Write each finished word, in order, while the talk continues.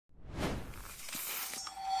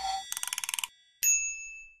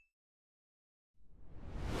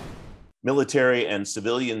Military and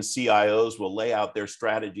civilian CIOs will lay out their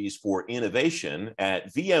strategies for innovation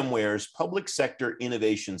at VMware's Public Sector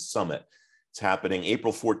Innovation Summit. It's happening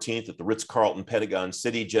April 14th at the Ritz Carlton, Pentagon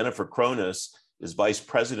City. Jennifer Chronis is Vice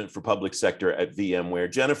President for Public Sector at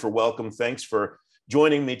VMware. Jennifer, welcome. Thanks for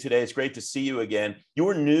joining me today. It's great to see you again.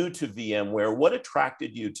 You're new to VMware. What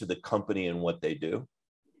attracted you to the company and what they do?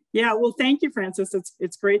 Yeah, well, thank you, Francis.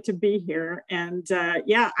 It's great to be here. And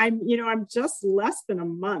I'm just less than a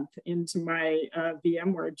month into my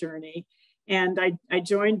VMware journey. And I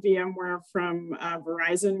joined VMware from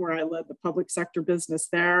Verizon, where I led the public sector business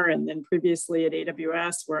there, and then previously at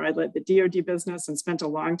AWS, where I led the DoD business and spent a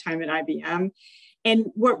long time at IBM. And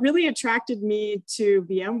what really attracted me to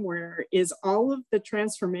VMware is all of the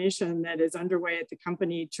transformation that is underway at the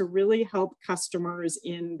company to really help customers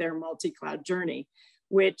in their multi-cloud journey,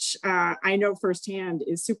 which I know firsthand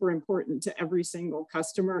is super important to every single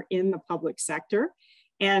customer in the public sector.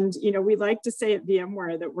 And, we like to say at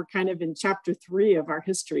VMware that we're kind of in chapter 3 of our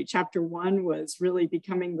history. Chapter 1 was really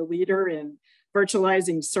becoming the leader in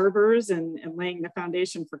virtualizing servers and laying the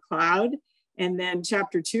foundation for cloud. And then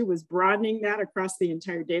chapter 2 was broadening that across the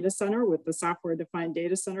entire data center with the software-defined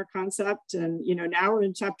data center concept. And, now we're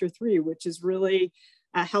in chapter 3, which is really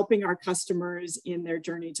helping our customers in their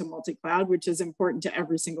journey to multi-cloud, which is important to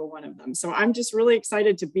every single one of them. So I'm just really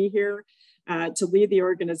excited to be here, to lead the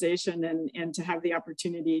organization and to have the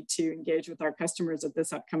opportunity to engage with our customers at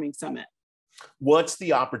this upcoming summit. What's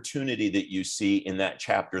the opportunity that you see in that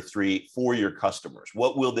chapter 3 for your customers?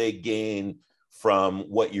 What will they gain from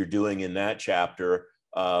what you're doing in that chapter?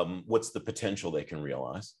 What's the potential they can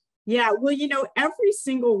realize? Yeah, well, every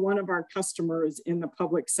single one of our customers in the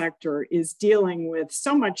public sector is dealing with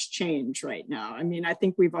so much change right now. I mean, I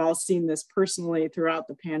think we've all seen this personally throughout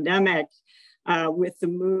the pandemic with the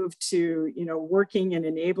move to, working and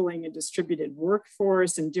enabling a distributed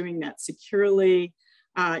workforce and doing that securely.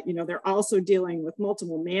 They're also dealing with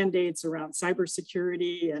multiple mandates around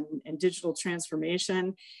cybersecurity and digital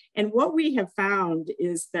transformation. And what we have found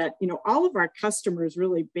is that, all of our customers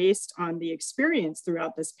really, based on the experience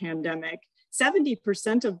throughout this pandemic,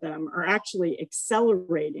 70% of them are actually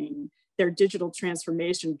accelerating their digital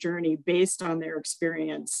transformation journey based on their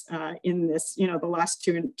experience in this, the last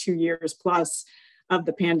two years plus of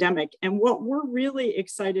the pandemic. And what we're really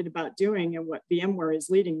excited about doing and what VMware is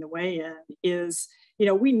leading the way in is,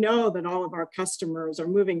 we know that all of our customers are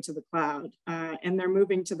moving to the cloud and they're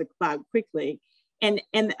moving to the cloud quickly. And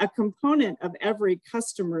a component of every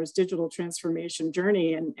customer's digital transformation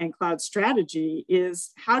journey and cloud strategy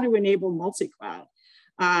is how to enable multi-cloud.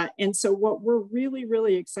 And so what we're really,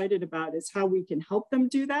 really excited about is how we can help them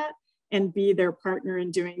do that and be their partner in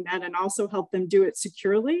doing that, and also help them do it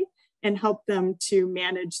securely and help them to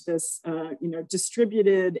manage this,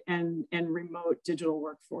 distributed and remote digital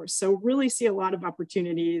workforce. So really see a lot of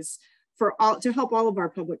opportunities to help all of our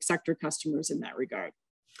public sector customers in that regard.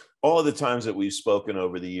 All of the times that we've spoken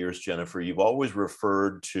over the years, Jennifer, you've always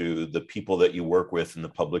referred to the people that you work with in the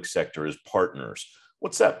public sector as partners.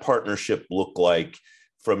 What's that partnership look like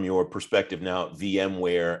from your perspective now at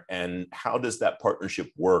VMware, and how does that partnership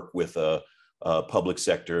work with a public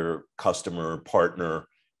sector customer partner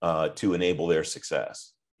to enable their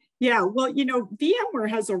success? Yeah, well, VMware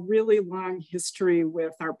has a really long history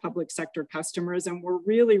with our public sector customers, and we're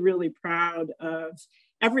really, really proud of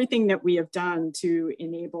everything that we have done to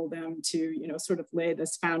enable them to, sort of lay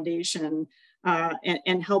this foundation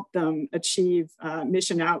and help them achieve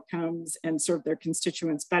mission outcomes and serve their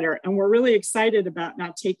constituents better. And we're really excited about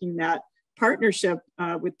now taking that partnership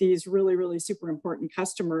with these really, really super important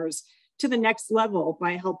customers to the next level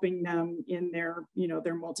by helping them in their,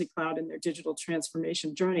 their multi-cloud and their digital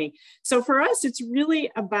transformation journey. So for us, it's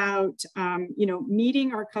really about,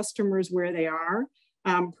 meeting our customers where they are,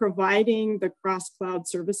 providing the cross-cloud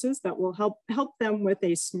services that will help them with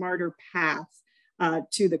a smarter path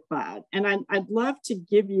to the cloud. And I'd love to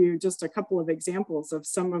give you just a couple of examples of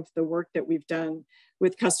some of the work that we've done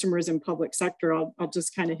with customers in public sector. I'll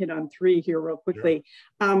just kind of hit on 3 here real quickly.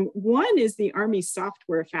 Sure. One is the Army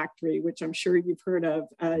Software Factory, which I'm sure you've heard of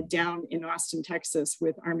down in Austin, Texas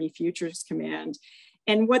with Army Futures Command.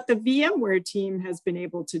 And what the VMware team has been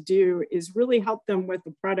able to do is really help them with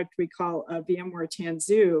a product we call VMware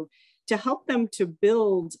Tanzu to help them to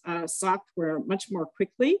build software much more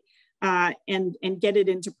quickly and get it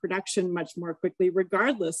into production much more quickly,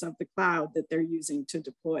 regardless of the cloud that they're using to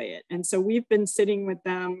deploy it. And so we've been sitting with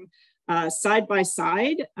them side by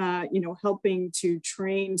side, helping to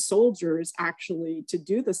train soldiers actually to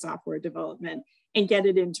do the software development and get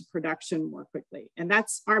it into production more quickly. And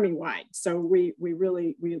that's Army-wide. So we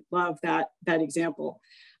love that example.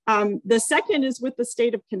 The second is with the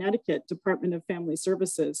state of Connecticut Department of Family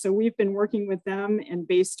Services. So we've been working with them, and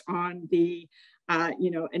based on the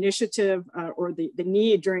initiative or the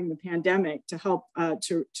need during the pandemic to help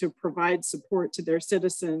to provide support to their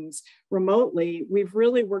citizens remotely, we've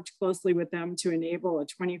really worked closely with them to enable a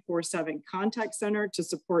 24/7 contact center to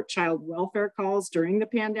support child welfare calls during the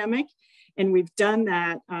pandemic. And we've done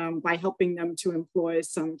that by helping them to employ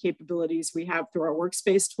some capabilities we have through our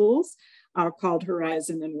workspace tools called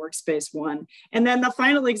Horizon and Workspace One. And then the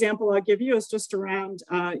final example I'll give you is just around,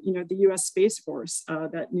 the U.S. Space Force,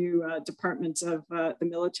 that new department of the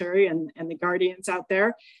military and the Guardians out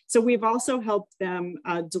there. So we've also helped them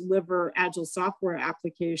deliver agile software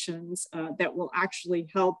applications that will actually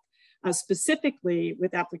help specifically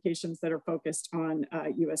with applications that are focused on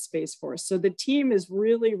U.S. Space Force. So the team is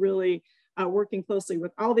really, really working closely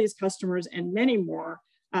with all these customers and many more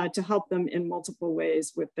to help them in multiple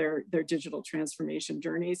ways with their digital transformation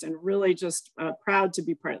journeys, and really just proud to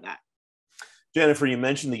be part of that. Jennifer, you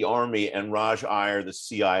mentioned the Army, and Raj Iyer, the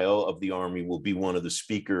CIO of the Army, will be one of the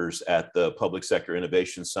speakers at the Public Sector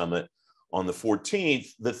Innovation Summit on the 14th.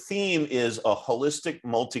 The theme is a holistic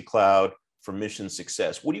multi-cloud for mission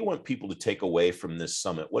success. What do you want people to take away from this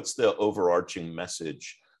summit? What's the overarching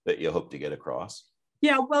message that you hope to get across?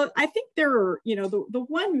 Yeah, well, I think there are, the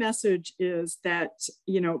one message is that,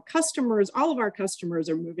 customers, all of our customers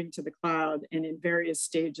are moving to the cloud and in various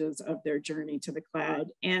stages of their journey to the cloud.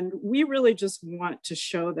 And we really just want to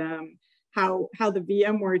show them how the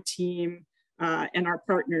VMware team and our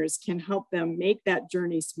partners can help them make that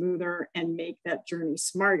journey smoother and make that journey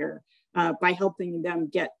smarter by helping them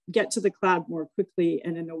get to the cloud more quickly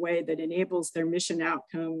and in a way that enables their mission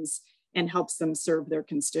outcomes and helps them serve their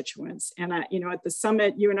constituents. And, at the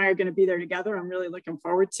summit, you and I are going to be there together. I'm really looking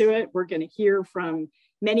forward to it. We're going to hear from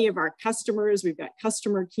many of our customers. We've got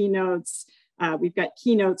customer keynotes. We've got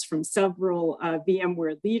keynotes from several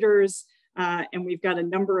VMware leaders. And we've got a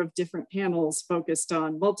number of different panels focused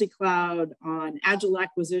on multi-cloud, on agile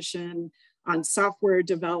acquisition, on software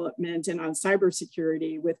development, and on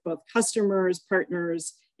cybersecurity with both customers,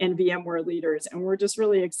 partners, and VMware leaders. And we're just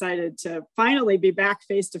really excited to finally be back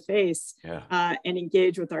face to face and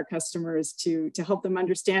engage with our customers to help them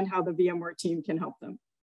understand how the VMware team can help them.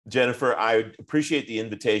 Jennifer, I appreciate the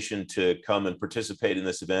invitation to come and participate in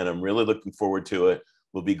this event. I'm really looking forward to it. It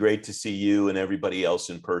will be great to see you and everybody else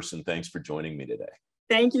in person. Thanks for joining me today.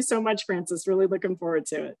 Thank you so much, Francis. Really looking forward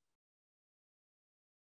to it.